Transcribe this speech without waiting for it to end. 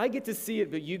I get to see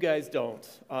it, but you guys don't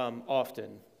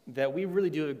often, that we really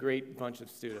do have a great bunch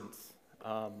of students.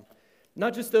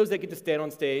 Not just those that get to stand on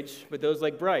stage, but those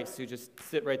like Bryce, who just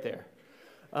sit right there.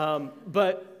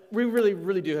 But we really,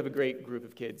 really do have a great group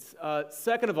of kids.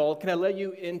 Second of all, can I let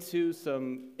you into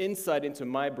some insight into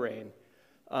my brain?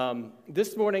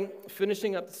 This morning,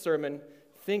 finishing up the sermon,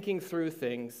 thinking through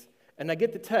things, and I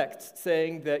get the text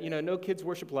saying that, no kids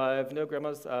worship live, no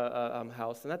grandma's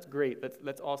house, and that's great.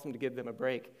 That's awesome to give them a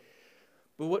break.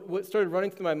 But what started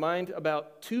running through my mind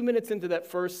about 2 minutes into that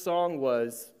first song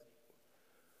was,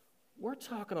 we're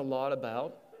talking a lot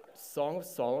about Song of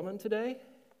Solomon today,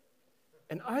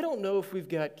 and I don't know if we've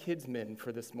got kids men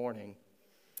for this morning.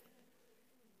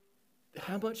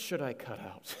 How much should I cut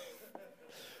out?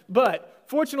 But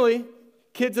fortunately,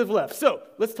 kids have left. So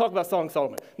let's talk about Song of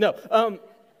Solomon. No,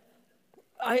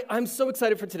 I'm so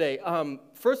excited for today.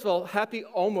 First of all, happy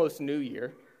almost New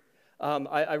Year.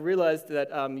 I realized that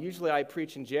usually I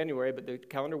preach in January, but the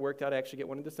calendar worked out. I actually get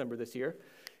one in December this year.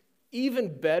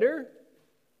 Even better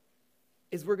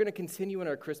is we're going to continue in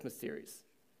our Christmas series.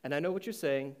 And I know what you're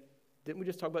saying. Didn't we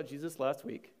just talk about Jesus last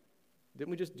week?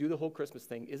 Didn't we just do the whole Christmas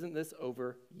thing? Isn't this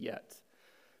over yet?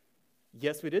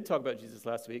 Yes, we did talk about Jesus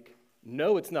last week.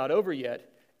 No, it's not over yet.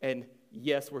 And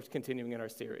yes, we're continuing in our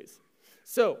series.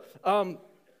 So,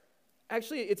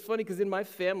 actually, it's funny because in my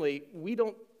family, we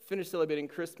don't finish celebrating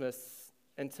Christmas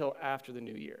until after the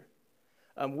new year.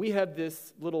 We have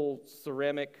this little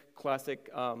ceramic classic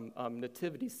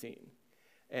nativity scene.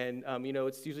 And,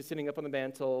 it's usually sitting up on the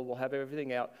mantle. We'll have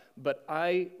everything out. But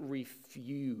I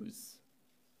refuse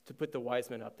to put the wise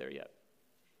men up there yet.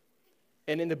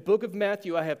 And in the book of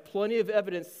Matthew, I have plenty of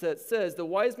evidence that says the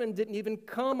wise men didn't even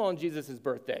come on Jesus'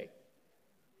 birthday.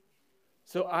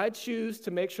 So I choose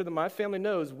to make sure that my family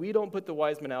knows we don't put the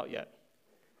wise men out yet.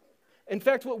 In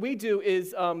fact, what we do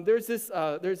is there's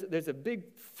a big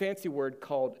fancy word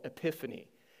called Epiphany.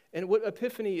 And what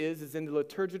Epiphany is in the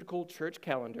liturgical church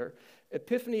calendar,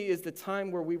 Epiphany is the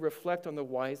time where we reflect on the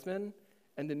wise men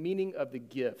and the meaning of the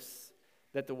gifts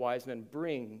that the wise men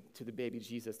bring to the baby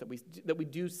Jesus that we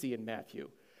do see in Matthew.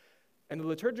 And the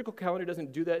liturgical calendar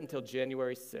doesn't do that until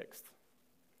January 6th.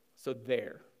 So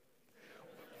there.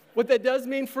 What that does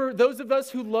mean for those of us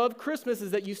who love Christmas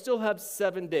is that you still have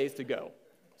 7 days to go.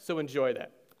 So enjoy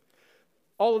that.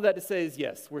 All of that to say is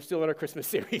yes, we're still in our Christmas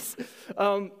series.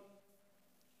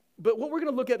 But what we're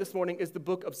going to look at this morning is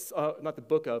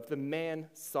the man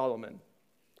Solomon.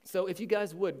 So if you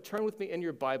guys would, turn with me in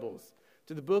your Bibles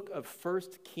to the book of 1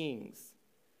 Kings,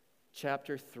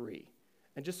 chapter 3.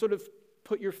 And just sort of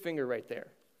put your finger right there.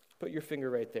 Put your finger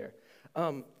right there.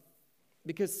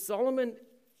 Because Solomon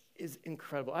is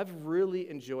incredible. I've really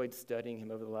enjoyed studying him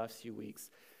over the last few weeks.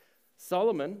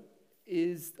 Solomon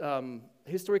his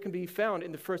story can be found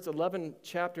in the first 11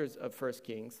 chapters of 1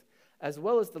 Kings, as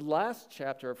well as the last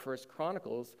chapter of 1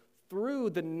 Chronicles through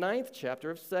the 9th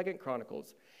chapter of 2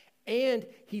 Chronicles. And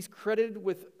he's credited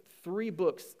with 3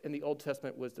 books in the Old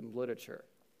Testament wisdom literature.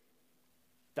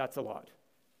 That's a lot.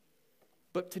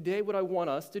 But today what I want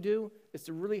us to do is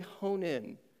to really hone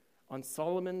in on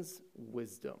Solomon's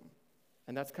wisdom.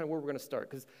 And that's kind of where we're going to start,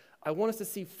 because I want us to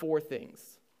see 4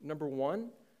 things. Number 1,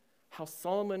 how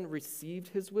Solomon received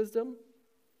his wisdom.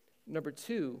 Number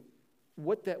 2,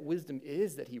 what that wisdom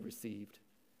is that he received.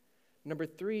 Number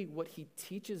 3, what he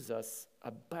teaches us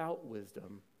about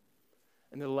wisdom.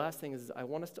 And the last thing is I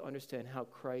want us to understand how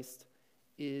Christ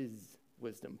is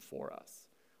wisdom for us.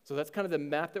 So that's kind of the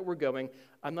map that we're going.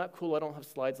 I'm not cool. I don't have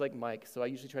slides like Mike, so I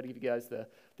usually try to give you guys the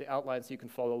outline so you can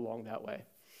follow along that way.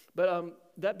 But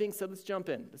that being said, let's jump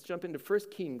in. Let's jump into 1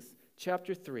 Kings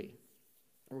chapter 3.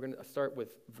 We're going to start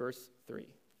with verse 3.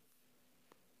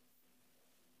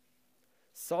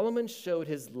 Solomon showed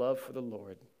his love for the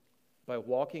Lord by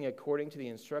walking according to the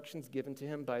instructions given to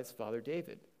him by his father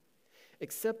David,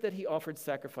 except that he offered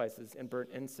sacrifices and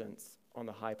burnt incense on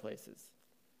the high places.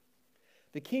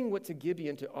 The king went to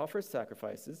Gibeon to offer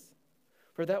sacrifices,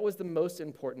 for that was the most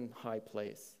important high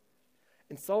place.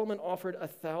 And Solomon offered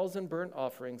 1,000 burnt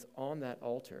offerings on that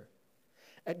altar.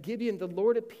 At Gibeon, the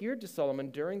Lord appeared to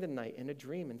Solomon during the night in a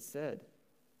dream and said,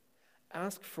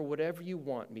 "Ask for whatever you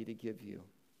want me to give you."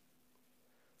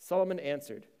 Solomon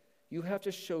answered, You have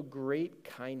shown great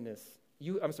kindness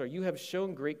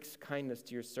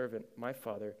to your servant, my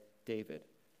father David,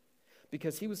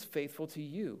 because he was faithful to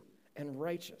you and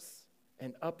righteous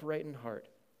and upright in heart.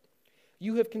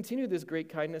 You have continued this great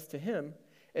kindness to him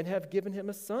and have given him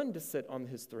a son to sit on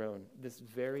his throne this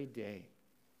very day.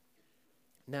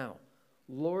 Now,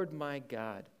 Lord my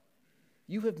God,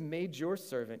 you have made your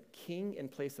servant king in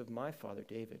place of my father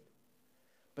David.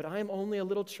 But I am only a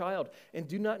little child and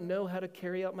do not know how to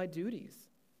carry out my duties.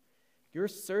 Your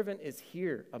servant is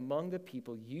here among the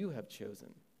people you have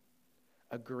chosen,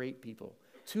 a great people,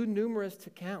 too numerous to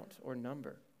count or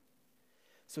number.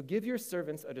 So give your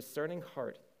servants a discerning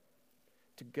heart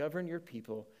to govern your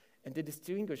people and to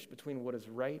distinguish between what is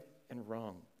right and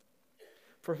wrong.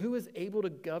 For who is able to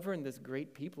govern this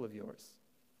great people of yours?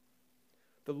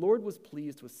 The Lord was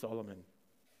pleased with Solomon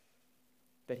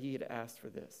that he had asked for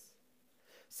this.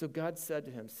 So God said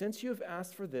to him, since you have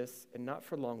asked for this and not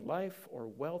for long life or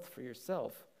wealth for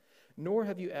yourself, nor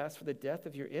have you asked for the death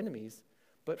of your enemies,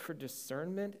 but for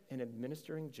discernment in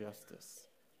administering justice,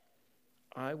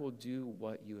 I will do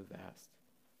what you have asked.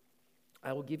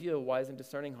 I will give you a wise and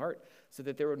discerning heart so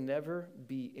that there will never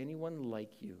be anyone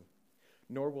like you,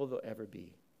 nor will there ever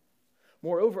be.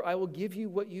 Moreover, I will give you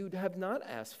what you have not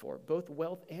asked for, both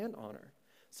wealth and honor,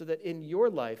 so that in your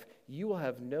life you will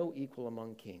have no equal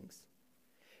among kings.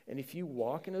 And if you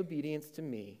walk in obedience to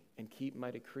me and keep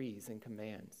my decrees and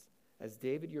commands, as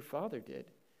David your father did,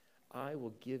 I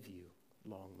will give you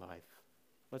long life.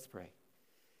 Let's pray.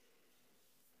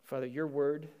 Father, your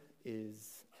word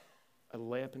is a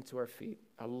lamp unto our feet,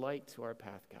 a light to our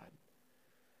path, God.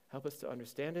 Help us to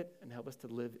understand it and help us to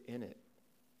live in it.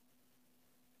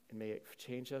 And may it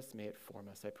change us, may it form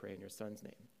us, I pray in your Son's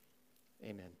name.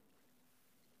 Amen.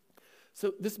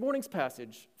 So this morning's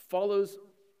passage follows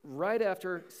right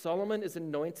after Solomon is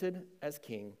anointed as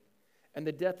king and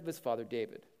the death of his father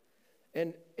David.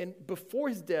 And before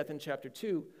his death in chapter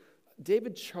 2,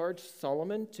 David charged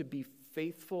Solomon to be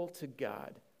faithful to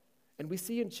God. And we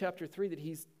see in chapter 3 that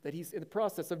he's in the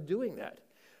process of doing that.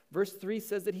 Verse 3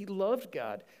 says that he loved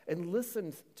God and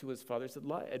listened to his father's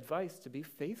advice to be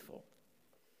faithful.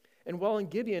 And while in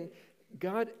Gibeon,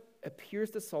 God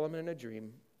appears to Solomon in a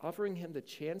dream, offering him the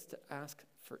chance to ask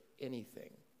for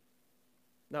anything.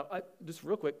 Now, just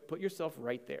real quick, put yourself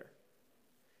right there.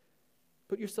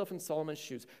 Put yourself in Solomon's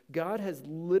shoes. God has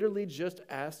literally just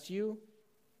asked you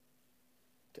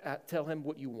to tell him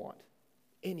what you want.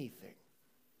 Anything.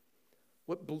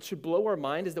 What should blow our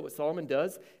mind is that what Solomon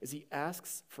does is he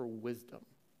asks for wisdom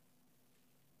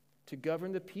to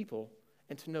govern the people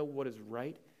and to know what is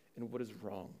right and what is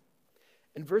wrong.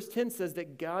 And verse 10 says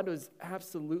that God was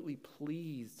absolutely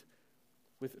pleased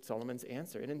with Solomon's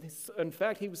answer. And in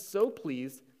fact, he was so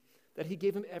pleased that he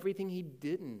gave him everything he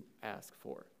didn't ask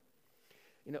for.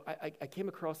 You know, I came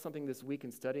across something this week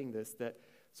in studying this that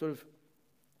sort of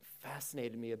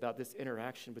fascinated me about this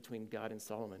interaction between God and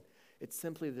Solomon. It's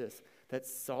simply this, that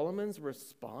Solomon's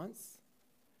response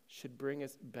should bring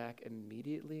us back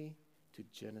immediately to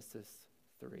Genesis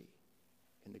 3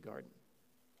 in the garden.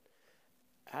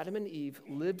 Adam and Eve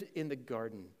lived in the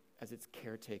garden as its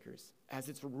caretakers, as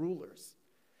its rulers.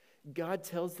 God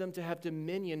tells them to have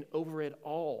dominion over it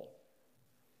all.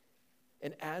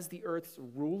 And as the earth's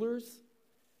rulers,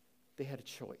 they had a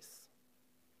choice.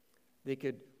 They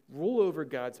could rule over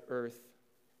God's earth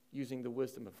using the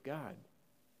wisdom of God,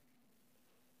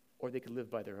 or they could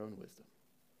live by their own wisdom.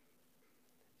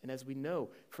 And as we know,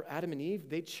 for Adam and Eve,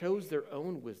 they chose their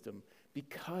own wisdom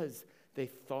because they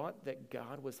thought that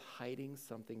God was hiding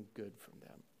something good from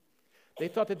them. They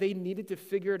thought that they needed to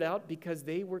figure it out because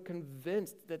they were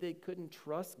convinced that they couldn't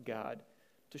trust God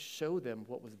to show them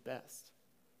what was best.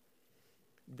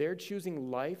 They're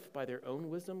choosing life by their own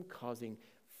wisdom, causing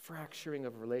fracturing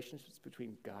of relationships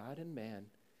between God and man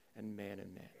and man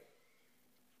and man.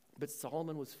 But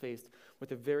Solomon was faced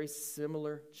with a very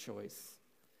similar choice.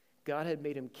 God had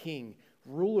made him king,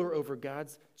 ruler over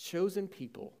God's chosen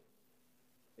people,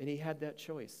 and he had that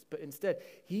choice. But instead,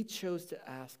 he chose to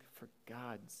ask for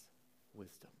God's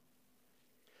wisdom.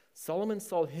 Solomon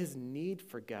saw his need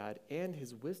for God and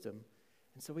his wisdom,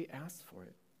 and so he asked for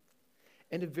it.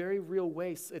 In a very real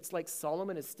way, it's like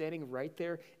Solomon is standing right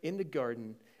there in the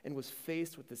garden and was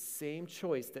faced with the same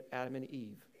choice that Adam and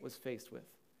Eve was faced with.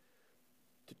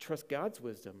 To trust God's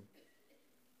wisdom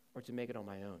or to make it on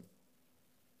my own.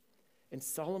 And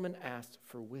Solomon asked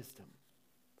for wisdom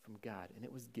from God, and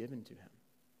it was given to him.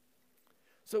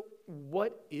 So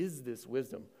what is this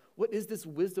wisdom? What is this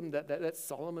wisdom that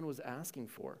Solomon was asking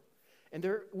for? And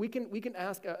we can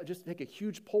ask, just take a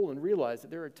huge poll and realize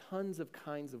that there are tons of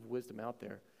kinds of wisdom out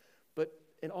there. But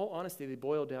in all honesty, they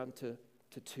boil down to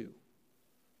two.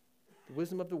 The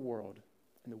wisdom of the world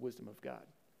and the wisdom of God.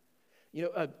 You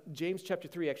know, James chapter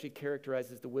 3 actually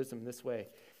characterizes the wisdom this way.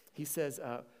 He says,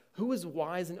 who is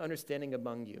wise and understanding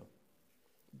among you?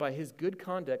 By his good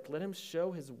conduct, let him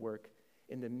show his work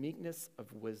in the meekness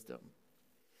of wisdom.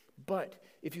 But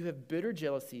if you have bitter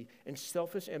jealousy and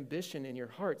selfish ambition in your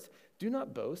hearts, do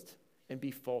not boast and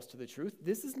be false to the truth.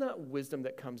 This is not wisdom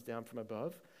that comes down from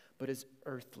above, but is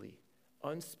earthly,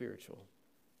 unspiritual,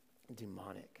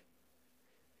 demonic.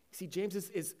 see, James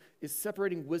is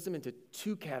separating wisdom into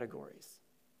two categories.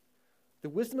 The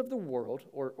wisdom of the world,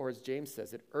 or as James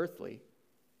says it, earthly,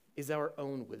 is our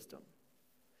own wisdom.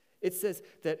 It says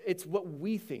that it's what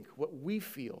we think, what we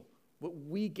feel, what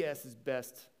we guess is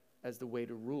best as the way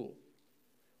to rule.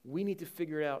 We need to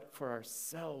figure out for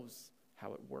ourselves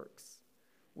how it works.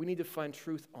 We need to find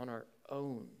truth on our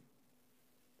own.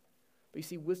 But you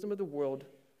see, wisdom of the world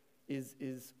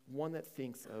is one that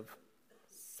thinks of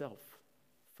self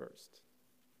first.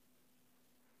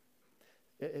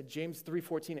 James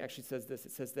 3:14 actually says this.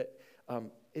 It says that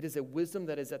it is a wisdom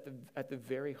that is at the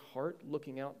very heart,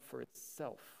 looking out for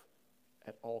itself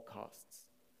at all costs.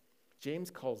 James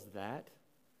calls that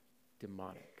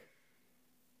demonic.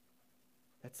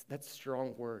 That's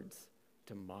strong words,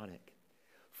 demonic.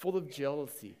 Full of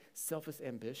jealousy, selfish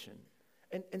ambition.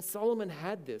 And Solomon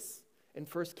had this in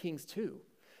 1 Kings 2.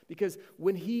 Because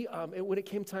when it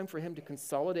came time for him to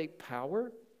consolidate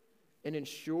power and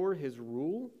ensure his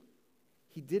rule,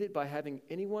 he did it by having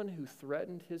anyone who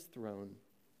threatened his throne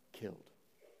killed.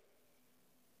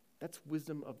 That's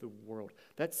wisdom of the world.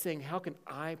 That's saying, how can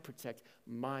I protect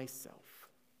myself?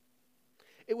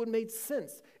 It would make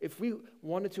sense if we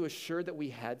wanted to assure that we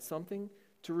had something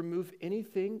to remove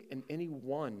anything and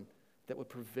anyone that would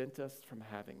prevent us from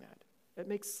having that. That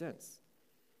makes sense.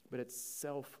 But it's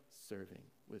self-serving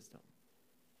wisdom.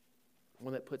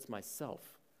 One that puts myself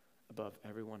above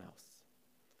everyone else.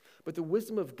 But the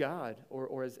wisdom of God,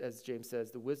 or as James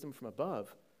says, the wisdom from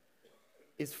above,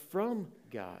 is from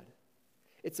God.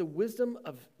 It's a wisdom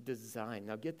of design.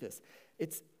 Now get this.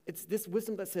 It's this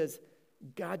wisdom that says,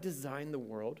 God designed the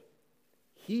world.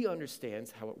 He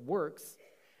understands how it works.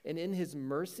 And in his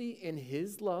mercy, in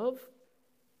his love,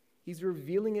 he's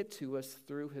revealing it to us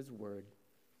through his word,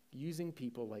 using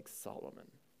people like Solomon,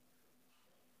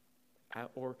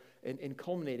 and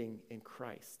culminating in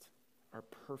Christ, our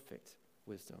perfect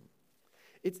wisdom.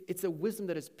 It's a wisdom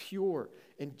that is pure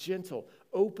and gentle,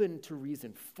 open to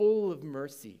reason, full of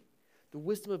mercy. The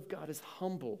wisdom of God is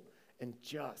humble and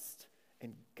just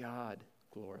and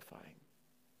God-glorifying.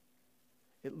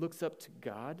 It looks up to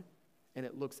God and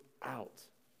it looks out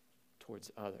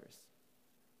towards others.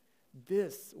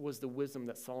 This was the wisdom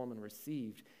that Solomon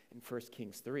received in 1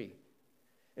 Kings 3.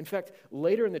 In fact,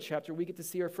 later in the chapter, we get to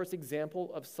see our first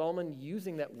example of Solomon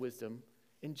using that wisdom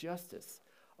in justice.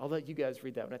 I'll let you guys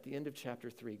read that one at the end of chapter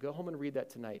 3. Go home and read that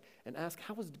tonight and ask,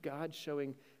 how was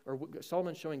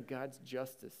Solomon showing God's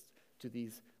justice to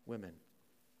these women?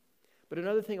 But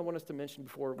another thing I want us to mention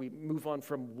before we move on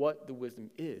from what the wisdom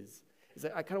is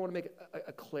that I kind of want to make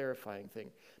a clarifying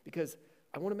thing, because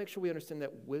I want to make sure we understand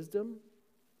that wisdom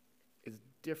is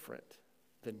different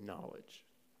than knowledge.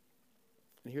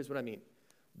 And here's what I mean.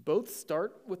 Both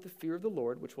start with the fear of the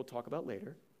Lord, which we'll talk about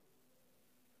later,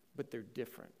 but they're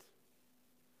different.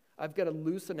 I've got a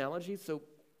loose analogy, so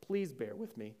please bear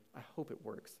with me. I hope it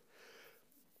works.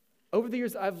 Over the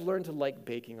years, I've learned to like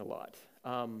baking a lot.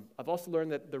 I've also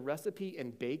learned that the recipe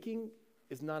in baking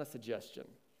is not a suggestion.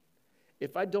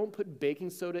 If I don't put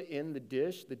baking soda in the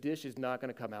dish is not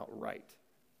going to come out right.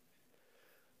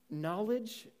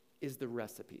 Knowledge is the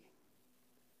recipe.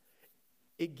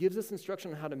 It gives us instruction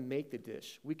on how to make the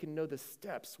dish. We can know the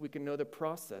steps. We can know the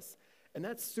process. And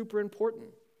that's super important.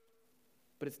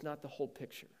 But it's not the whole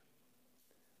picture.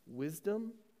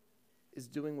 Wisdom is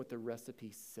doing what the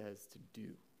recipe says to do.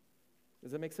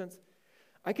 Does that make sense?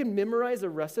 I can memorize a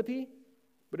recipe,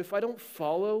 but if I don't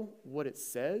follow what it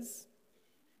says,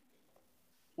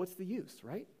 what's the use,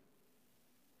 right?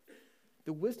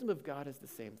 The wisdom of God is the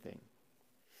same thing.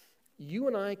 You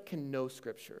and I can know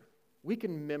Scripture. We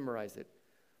can memorize it.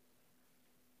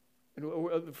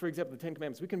 And, for example, the Ten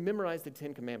Commandments. We can memorize the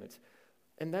Ten Commandments.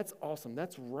 And that's awesome.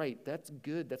 That's right. That's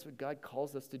good. That's what God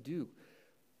calls us to do.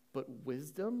 But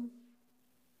wisdom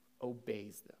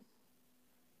obeys them.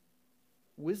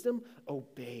 Wisdom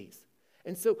obeys.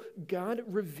 And so God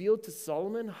revealed to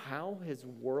Solomon how his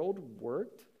world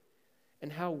worked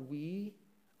and how we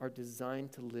are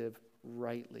designed to live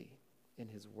rightly in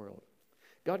his world.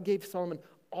 God gave Solomon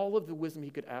all of the wisdom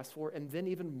he could ask for, and then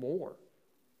even more.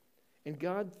 And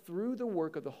God, through the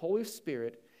work of the Holy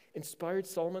Spirit, inspired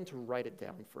Solomon to write it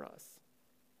down for us.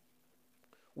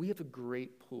 We have a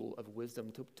great pool of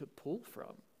wisdom to pull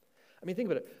from. I mean, think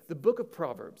about it. The book of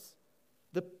Proverbs,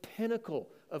 the pinnacle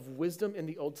of wisdom in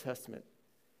the Old Testament,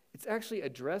 it's actually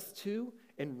addressed to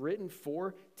and written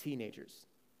for teenagers.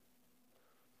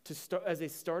 To start as a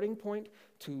starting point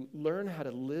to learn how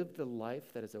to live the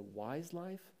life that is a wise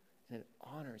life and it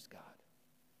honors God.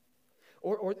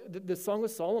 Or the Song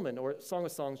of Solomon, or Song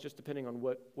of Songs, just depending on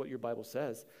what your Bible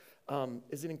says.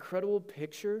 is an incredible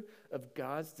picture of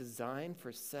God's design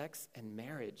for sex and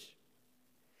marriage.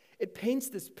 It paints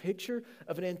this picture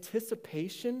of an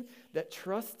anticipation that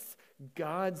trusts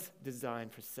God's design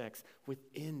for sex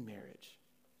within marriage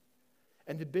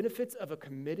and the benefits of a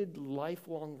committed,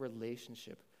 lifelong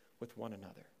relationship with one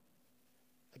another.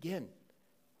 Again,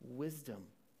 wisdom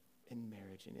in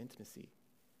marriage and intimacy.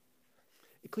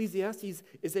 Ecclesiastes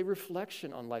is a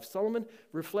reflection on life. Solomon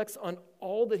reflects on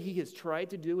all that he has tried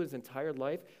to do his entire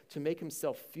life to make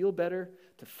himself feel better,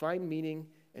 to find meaning,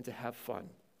 and to have fun.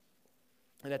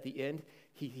 And at the end,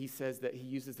 he says that he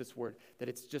uses this word, that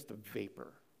it's just a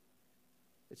vapor.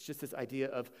 It's just this idea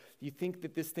of you think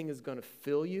that this thing is going to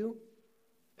fill you,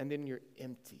 and then you're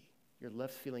empty. You're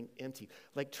left feeling empty.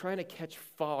 Like trying to catch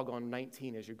fog on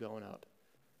 19 as you're going up.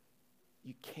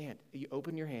 You can't. You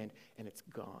open your hand, and it's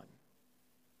gone.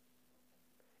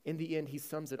 In the end, he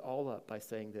sums it all up by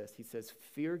saying this. He says,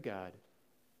 fear God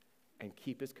and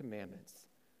keep his commandments,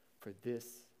 for this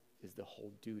is the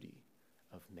whole duty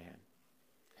of man.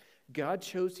 God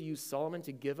chose to use Solomon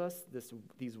to give us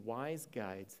these wise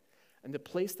guides and to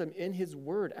place them in his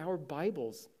word, our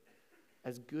Bibles,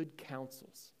 as good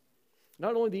counsels.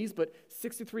 Not only these, but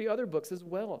 63 other books as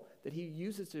well that he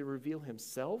uses to reveal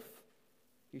himself.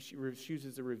 He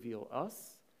chooses to reveal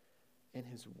us and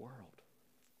his world.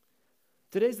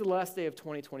 Today's the last day of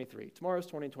 2023. Tomorrow's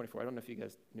 2024. I don't know if you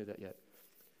guys knew that yet.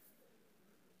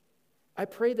 I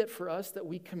pray that for us that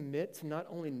we commit to not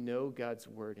only know God's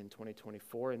word in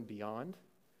 2024 and beyond,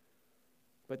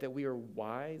 but that we are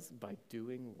wise by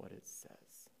doing what it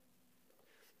says.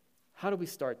 How do we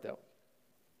start, though?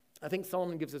 I think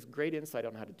Solomon gives us great insight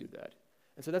on how to do that.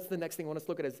 And so that's the next thing I want us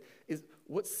to look at is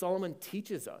what Solomon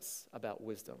teaches us about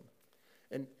wisdom.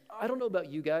 And I don't know about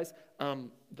you guys,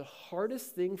 the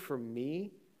hardest thing for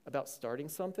me about starting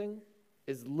something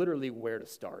is literally where to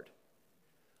start.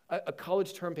 A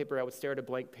college term paper, I would stare at a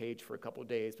blank page for a couple of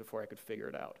days before I could figure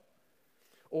it out.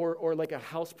 Or like a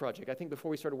house project. I think before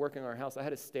we started working on our house, I had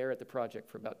to stare at the project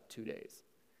for about 2 days.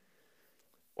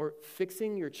 Or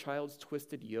fixing your child's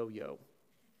twisted yo-yo.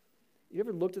 You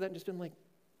ever looked at that and just been like,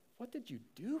 what did you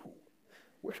do?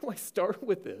 Where do I start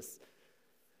with this?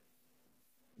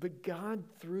 But God,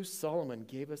 through Solomon,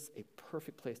 gave us a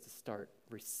perfect place to start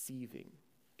receiving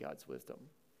God's wisdom.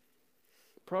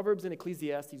 Proverbs and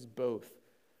Ecclesiastes both,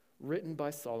 written by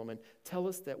Solomon, tell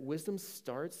us that wisdom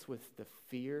starts with the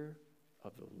fear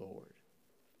of the Lord.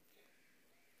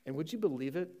 And would you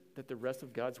believe it that the rest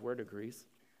of God's word agrees?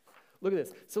 Look at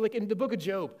this. So like in the book of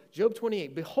Job, Job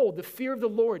 28, behold, the fear of the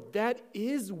Lord, that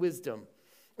is wisdom.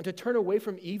 And to turn away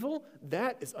from evil,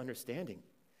 that is understanding.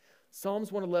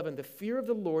 Psalms 111, the fear of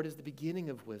the Lord is the beginning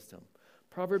of wisdom.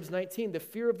 Proverbs 19, the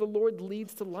fear of the Lord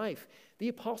leads to life. The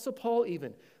Apostle Paul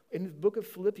even, in the book of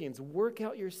Philippians, work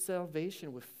out your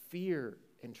salvation with fear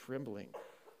and trembling.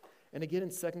 And again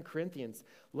in 2 Corinthians,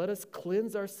 let us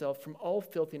cleanse ourselves from all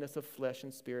filthiness of flesh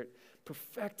and spirit,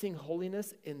 perfecting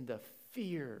holiness in the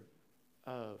fear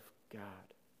of God.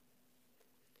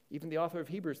 Even the author of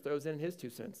Hebrews throws in his 2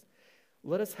 cents.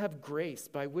 Let us have grace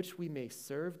by which we may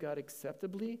serve God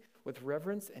acceptably with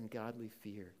reverence and godly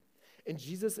fear. And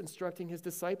Jesus instructing his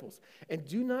disciples, and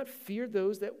do not fear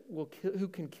those that who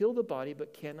can kill the body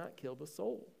but cannot kill the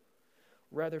soul.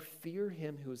 Rather fear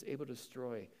him who is able to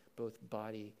destroy both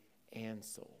body and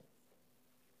soul.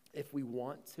 If we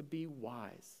want to be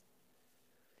wise,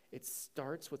 it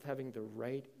starts with having the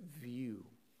right view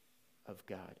of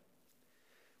God.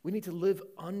 We need to live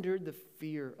under the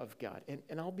fear of God.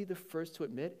 And I'll be the first to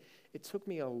admit, it took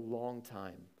me a long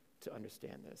time to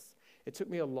understand this. It took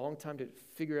me a long time to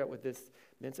figure out what this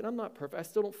meant. And I'm not perfect. I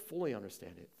still don't fully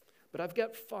understand it. But I've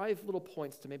got 5 little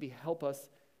points to maybe help us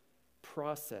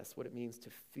process what it means to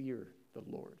fear the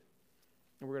Lord.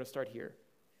 And we're going to start here.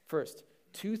 First,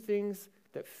 2 things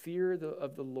that fear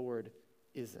of the Lord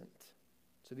isn't.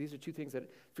 So these are 2 things that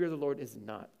fear of the Lord is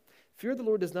not. Fear of the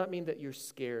Lord does not mean that you're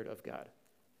scared of God.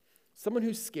 Someone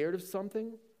who's scared of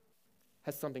something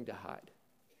has something to hide.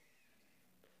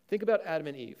 Think about Adam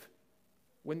and Eve.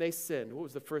 When they sinned, what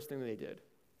was the first thing they did?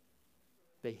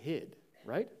 They hid,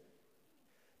 right?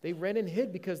 They ran and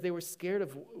hid because they were scared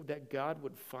of that God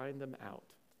would find them out.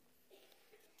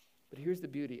 But here's the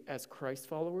beauty. As Christ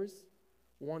followers,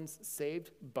 ones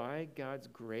saved by God's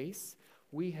grace,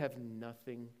 we have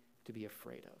nothing to be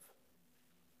afraid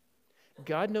of.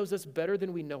 God knows us better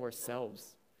than we know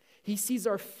ourselves. He sees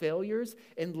our failures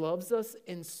and loves us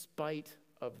in spite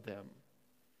of them.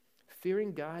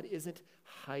 Fearing God isn't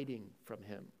hiding from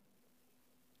him.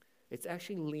 It's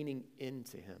actually leaning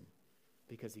into him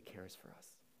because he cares for us.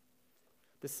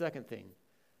 The second thing,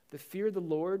 the fear of the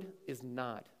Lord is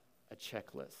not a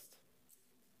checklist.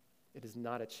 It is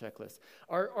not a checklist.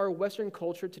 Our Western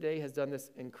culture today has done this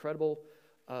incredible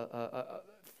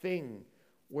thing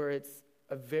where it's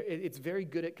very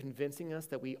good at convincing us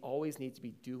that we always need to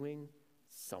be doing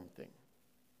something.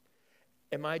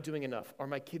 Am I doing enough? Are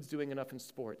my kids doing enough in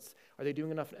sports? Are they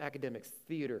doing enough in academics,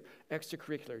 theater,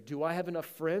 extracurricular? Do I have enough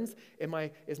friends?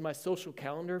 Is my social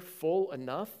calendar full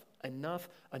enough? Enough.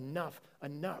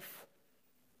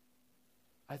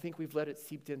 I think we've let it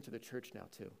seep into the church now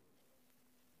too.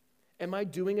 Am I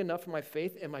doing enough for my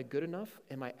faith? Am I good enough?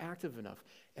 Am I active enough?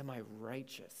 Am I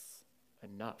righteous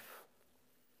enough?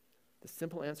 The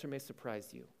simple answer may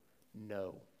surprise you.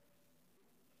 No.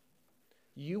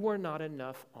 You are not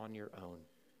enough on your own.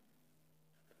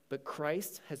 But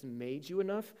Christ has made you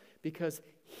enough because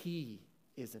he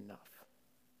is enough.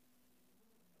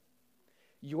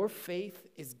 Your faith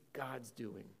is God's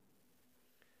doing.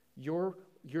 Your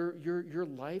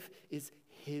life is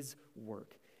his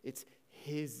work. It's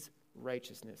his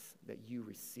righteousness that you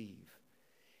receive.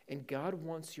 And God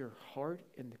wants your heart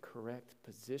in the correct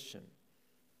position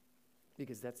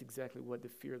because that's exactly what the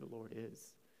fear of the Lord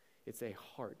is. It's a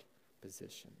heart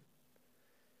position.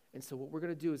 And so what we're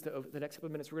going to do is over the next couple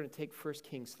of minutes, we're going to take 1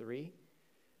 Kings 3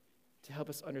 to help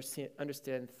us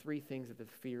understand three things that the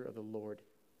fear of the Lord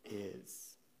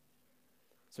is.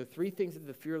 So 3 things that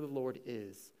the fear of the Lord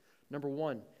is. Number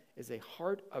 1 is a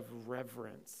heart of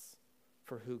reverence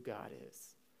for who God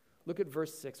is. Look at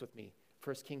verse 6 with me.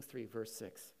 1 Kings 3, verse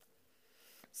 6.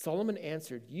 Solomon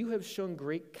answered, "You have shown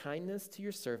great kindness to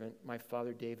your servant, my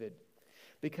father David,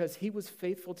 because he was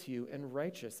faithful to you and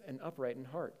righteous and upright in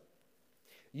heart.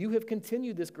 You have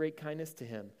continued this great kindness to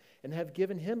him and have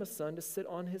given him a son to sit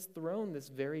on his throne this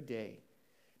very day.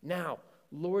 Now,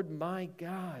 Lord my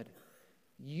God,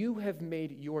 you have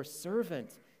made your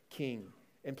servant king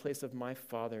in place of my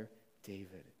father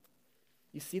David."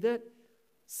 You see that?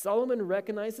 Solomon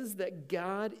recognizes that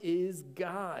God is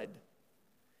God.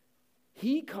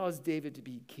 He caused David to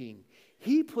be king.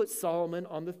 He put Solomon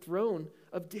on the throne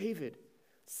of David.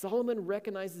 Solomon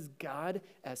recognizes God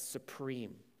as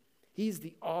supreme. He's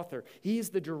the author. He is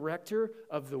the director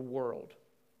of the world.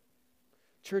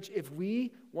 Church, if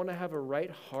we want to have a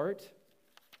right heart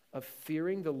of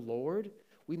fearing the Lord,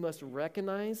 we must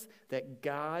recognize that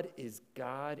God is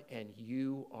God and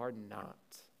you are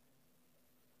not.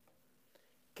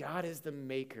 God is the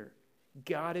maker.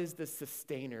 God is the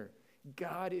sustainer.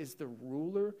 God is the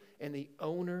ruler and the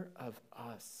owner of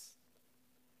us.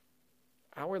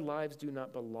 Our lives do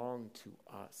not belong to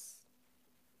us.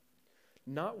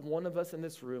 Not one of us in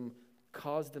this room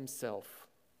caused themselves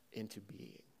into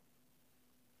being.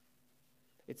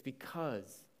 It's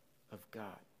because of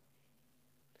God.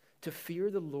 To fear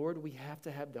the Lord, we have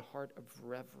to have the heart of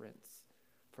reverence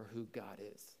for who God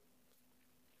is.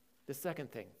 The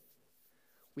second thing,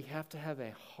 we have to have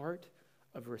a heart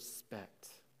of respect.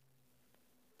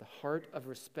 The heart of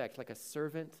respect, like a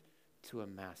servant to a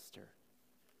master.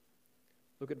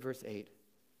 Look at verse 8.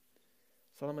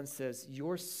 Solomon says,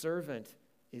 "Your servant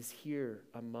is here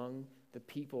among the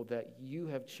people that you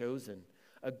have chosen,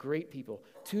 a great people,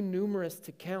 too numerous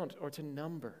to count or to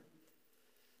number."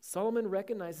 Solomon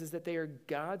recognizes that they are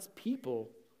God's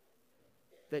people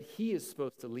that he is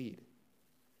supposed to lead,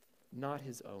 not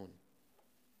his own.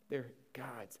 They're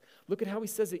God's. Look at how he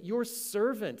says it. "Your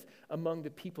servant among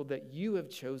the people that you have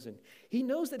chosen." He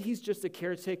knows that he's just a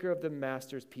caretaker of the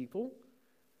master's people.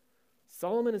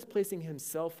 Solomon is placing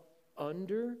himself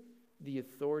under the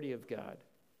authority of God.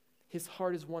 His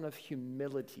heart is one of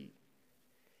humility.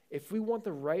 If we want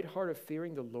the right heart of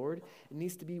fearing the Lord, it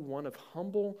needs to be one of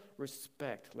humble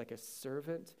respect, like a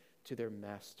servant to their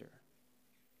master.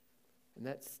 And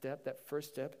that first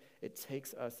step, it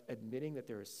takes us admitting that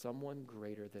there is someone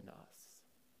greater than us,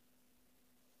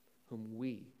 whom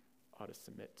we ought to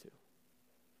submit to.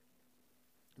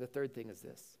 The third thing is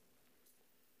this.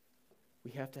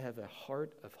 We have to have a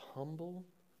heart of humble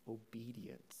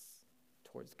obedience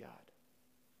towards God.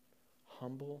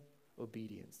 Humble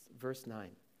obedience. Verse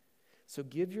 9. "So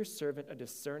give your servant a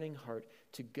discerning heart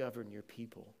to govern your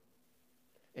people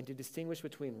and to distinguish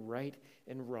between right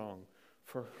and wrong.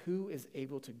 For who is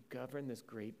able to govern this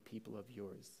great people of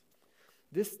yours?"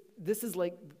 This is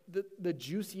like the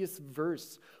juiciest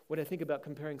verse when I think about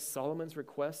comparing Solomon's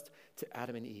request to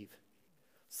Adam and Eve.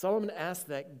 Solomon asked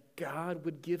that God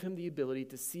would give him the ability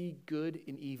to see good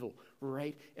and evil,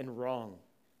 right and wrong.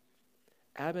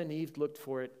 Adam and Eve looked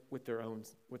for it with their own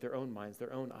minds,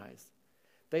 their own eyes.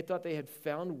 They thought they had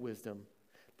found wisdom,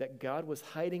 that God was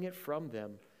hiding it from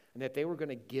them, and that they were going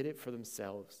to get it for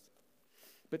themselves.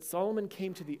 But Solomon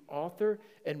came to the author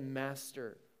and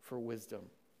master for wisdom.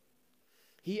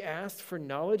 He asked for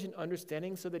knowledge and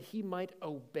understanding so that he might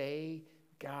obey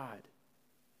God.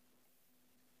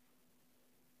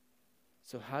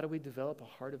 So how do we develop a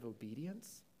heart of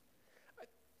obedience?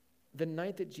 The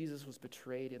night that Jesus was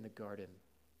betrayed in the garden,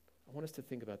 I want us to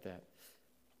think about that.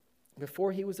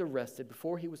 Before he was arrested,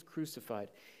 before he was crucified,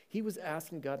 he was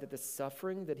asking God that the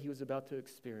suffering that he was about to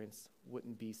experience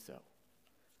wouldn't be so.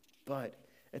 But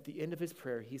at the end of his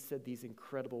prayer, he said these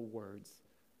incredible words,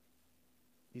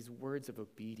 these words of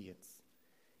obedience.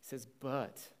 He says,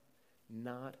 "But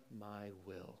not my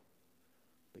will,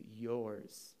 but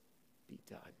yours be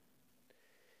done."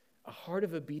 A heart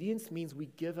of obedience means we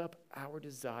give up our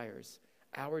desires,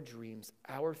 our dreams,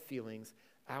 our feelings,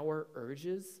 our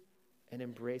urges, and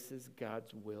embraces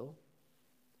God's will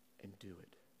and do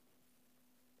it.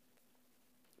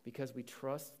 Because we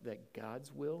trust that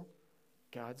God's will,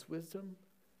 God's wisdom,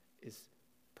 is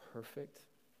perfect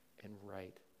and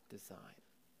right design.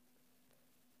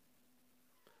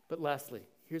 But lastly,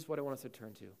 here's what I want us to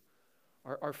turn to.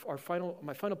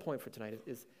 My final point for tonight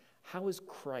is how is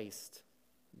Christ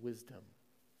wisdom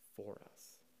for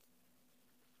us?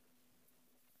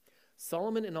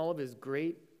 Solomon, in all of his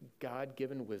great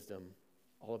God-given wisdom,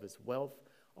 all of his wealth,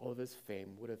 all of his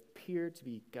fame, would appear to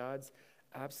be God's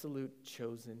absolute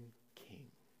chosen king.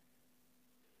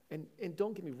 And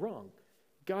don't get me wrong,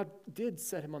 God did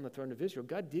set him on the throne of Israel.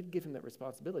 God did give him that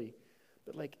responsibility.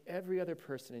 But like every other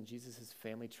person in Jesus'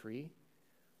 family tree,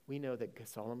 we know that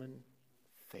Solomon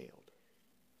failed.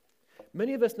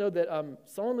 Many of us know that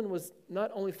Solomon was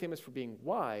not only famous for being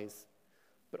wise,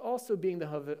 but also being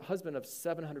the husband of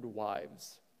 700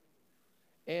 wives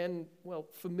and, well,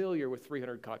 familiar with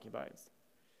 300 concubines.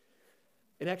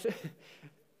 And actually,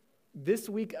 this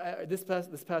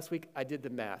past week, I did the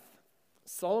math.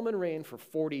 Solomon reigned for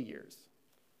 40 years.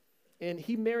 And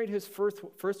he married his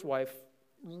first wife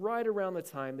right around the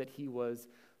time that he was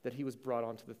brought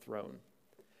onto the throne.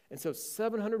 And so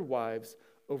 700 wives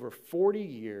over 40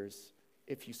 years,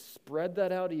 if you spread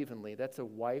that out evenly, that's a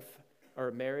wife or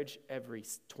a marriage every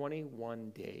 21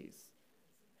 days.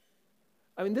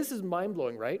 I mean, this is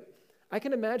mind-blowing, right? I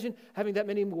can imagine having that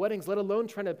many weddings, let alone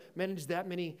trying to manage that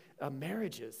many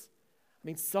marriages. I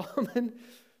mean, Solomon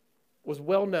was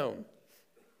well known.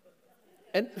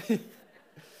 And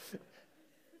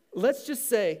let's just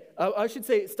say, I should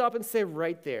say, stop and say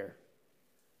right there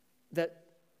that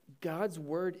God's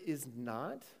word is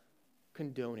not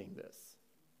condoning this.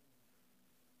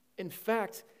 In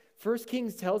fact, 1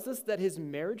 Kings tells us that his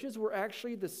marriages were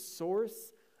actually the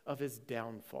source of his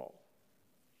downfall.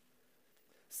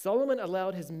 Solomon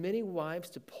allowed his many wives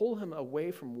to pull him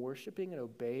away from worshiping and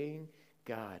obeying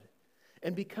God.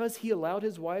 And because he allowed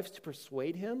his wives to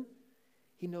persuade him,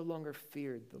 he no longer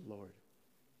feared the Lord.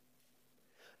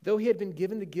 Though he had been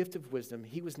given the gift of wisdom,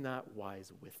 he was not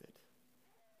wise with it.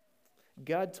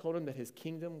 God told him that his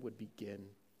kingdom would begin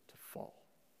to fall.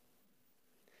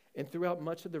 And throughout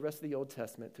much of the rest of the Old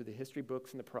Testament, through the history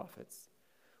books and the prophets,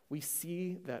 we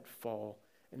see that fall,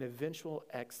 an eventual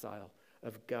exile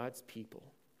of God's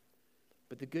people.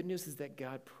 But the good news is that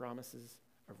God promises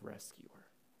a rescuer,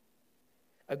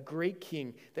 a great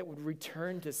king that would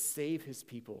return to save his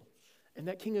people. And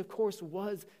that king, of course,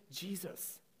 was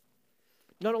Jesus.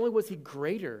 Not only was he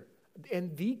greater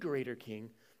and the greater king,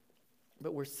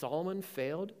 but where Solomon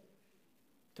failed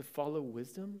to follow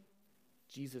wisdom,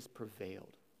 Jesus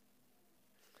prevailed.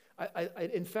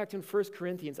 In fact, in 1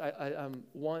 Corinthians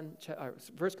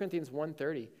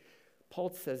 1:30,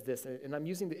 Paul says this, and I'm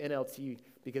using the NLT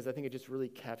because I think it just really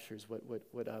captures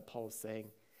what Paul is saying.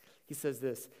 He says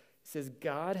this, he says,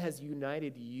 God has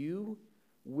united you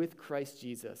with Christ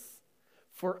Jesus.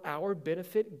 For our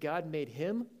benefit, God made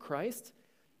him, Christ,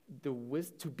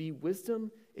 to be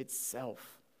wisdom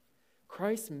itself.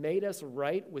 Christ made us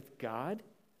right with God.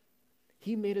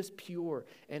 He made us pure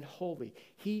and holy.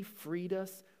 He freed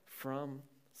us from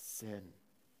sin.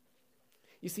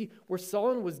 You see, where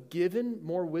Solomon was given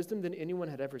more wisdom than anyone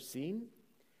had ever seen,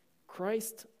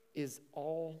 Christ is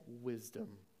all wisdom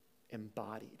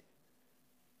embodied.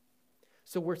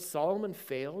 So where Solomon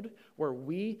failed, where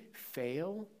we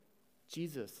fail,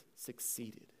 Jesus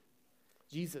succeeded.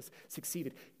 Jesus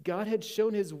succeeded. God had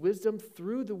shown his wisdom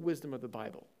through the wisdom of the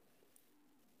Bible.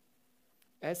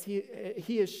 As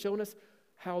he has shown us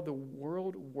how the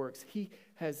world works. He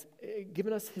has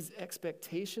given us his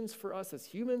expectations for us as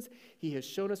humans. He has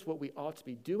shown us what we ought to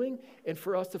be doing. And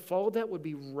for us to follow that would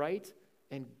be right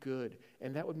and good.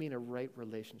 And that would mean a right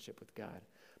relationship with God.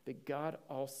 But God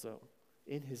also,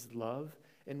 in his love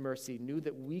and mercy, knew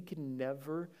that we could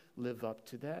never live up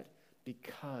to that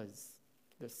because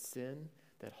the sin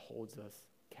that holds us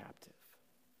captive.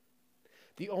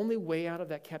 The only way out of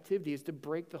that captivity is to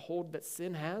break the hold that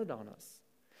sin had on us.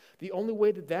 The only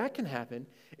way that that can happen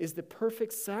is the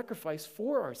perfect sacrifice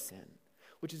for our sin,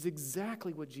 which is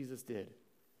exactly what Jesus did.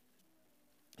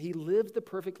 He lived the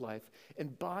perfect life,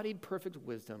 embodied perfect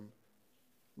wisdom,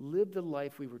 lived the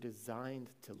life we were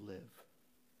designed to live.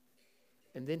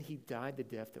 And then he died the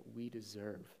death that we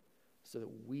deserve so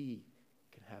that we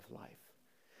can have life.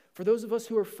 For those of us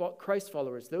who are Christ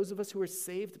followers, those of us who are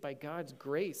saved by God's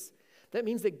grace, that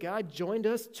means that God joined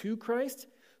us to Christ,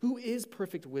 who is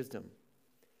perfect wisdom.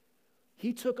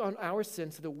 He took on our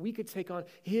sin so that we could take on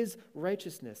his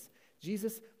righteousness.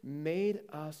 Jesus made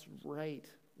us right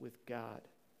with God.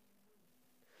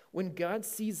 When God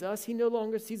sees us, he no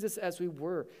longer sees us as we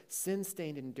were,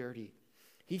 sin-stained and dirty.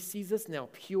 He sees us now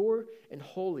pure and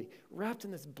holy, wrapped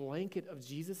in this blanket of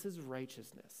Jesus'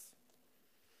 righteousness.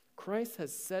 Christ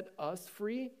has set us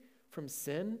free from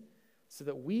sin so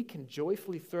that we can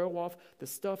joyfully throw off the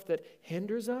stuff that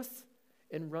hinders us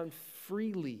and run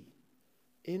freely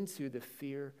into the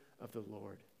fear of the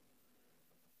Lord.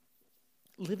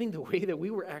 Living the way that we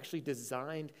were actually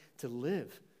designed to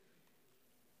live.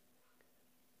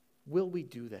 Will we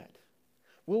do that?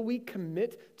 Will we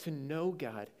commit to know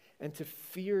God and to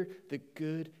fear the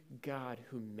good God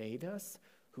who made us,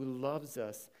 who loves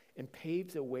us, and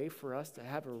paves a way for us to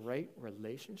have a right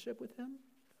relationship with him?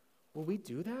 Will we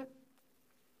do that?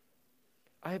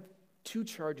 I have 2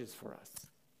 charges for us.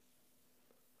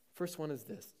 First one is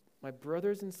this. My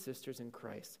brothers and sisters in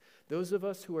Christ, those of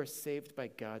us who are saved by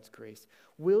God's grace,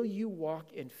 will you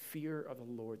walk in fear of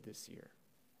the Lord this year?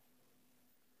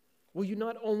 Will you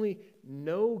not only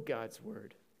know God's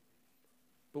word,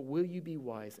 but will you be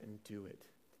wise and do it?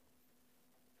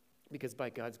 Because by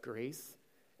God's grace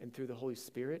and through the Holy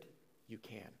Spirit, you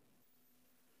can.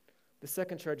 The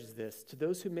second charge is this. To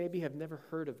those who maybe have never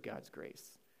heard of God's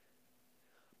grace,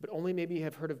 but only maybe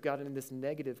have heard of God in this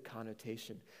negative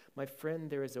connotation, my friend,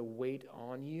 there is a weight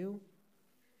on you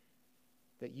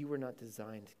that you were not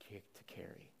designed to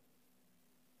carry.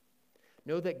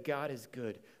 Know that God is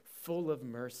good, full of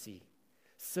mercy.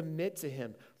 Submit to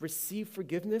him, receive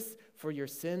forgiveness for your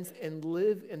sins, and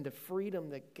live in the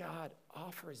freedom that God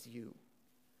offers you.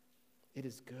 It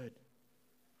is good.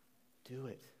 Do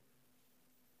it.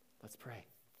 Let's pray.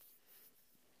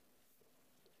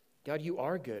 God, you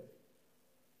are good.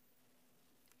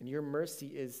 And your mercy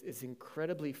is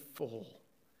incredibly full.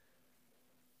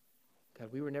 God,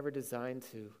 we were never designed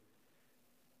to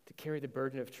carry the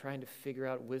burden of trying to figure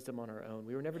out wisdom on our own.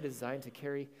 We were never designed to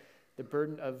carry the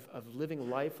burden of living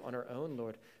life on our own,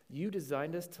 Lord. You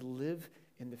designed us to live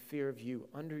in the fear of you,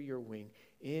 under your wing,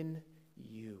 in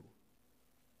you.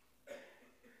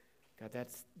 God,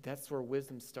 that's where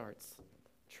wisdom starts,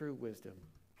 true wisdom.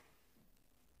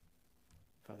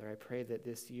 Father, I pray that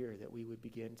this year that we would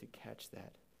begin to catch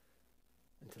that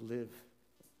and to live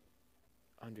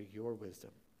under your wisdom.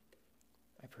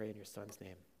 I pray in your Son's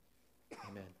name.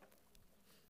 Amen.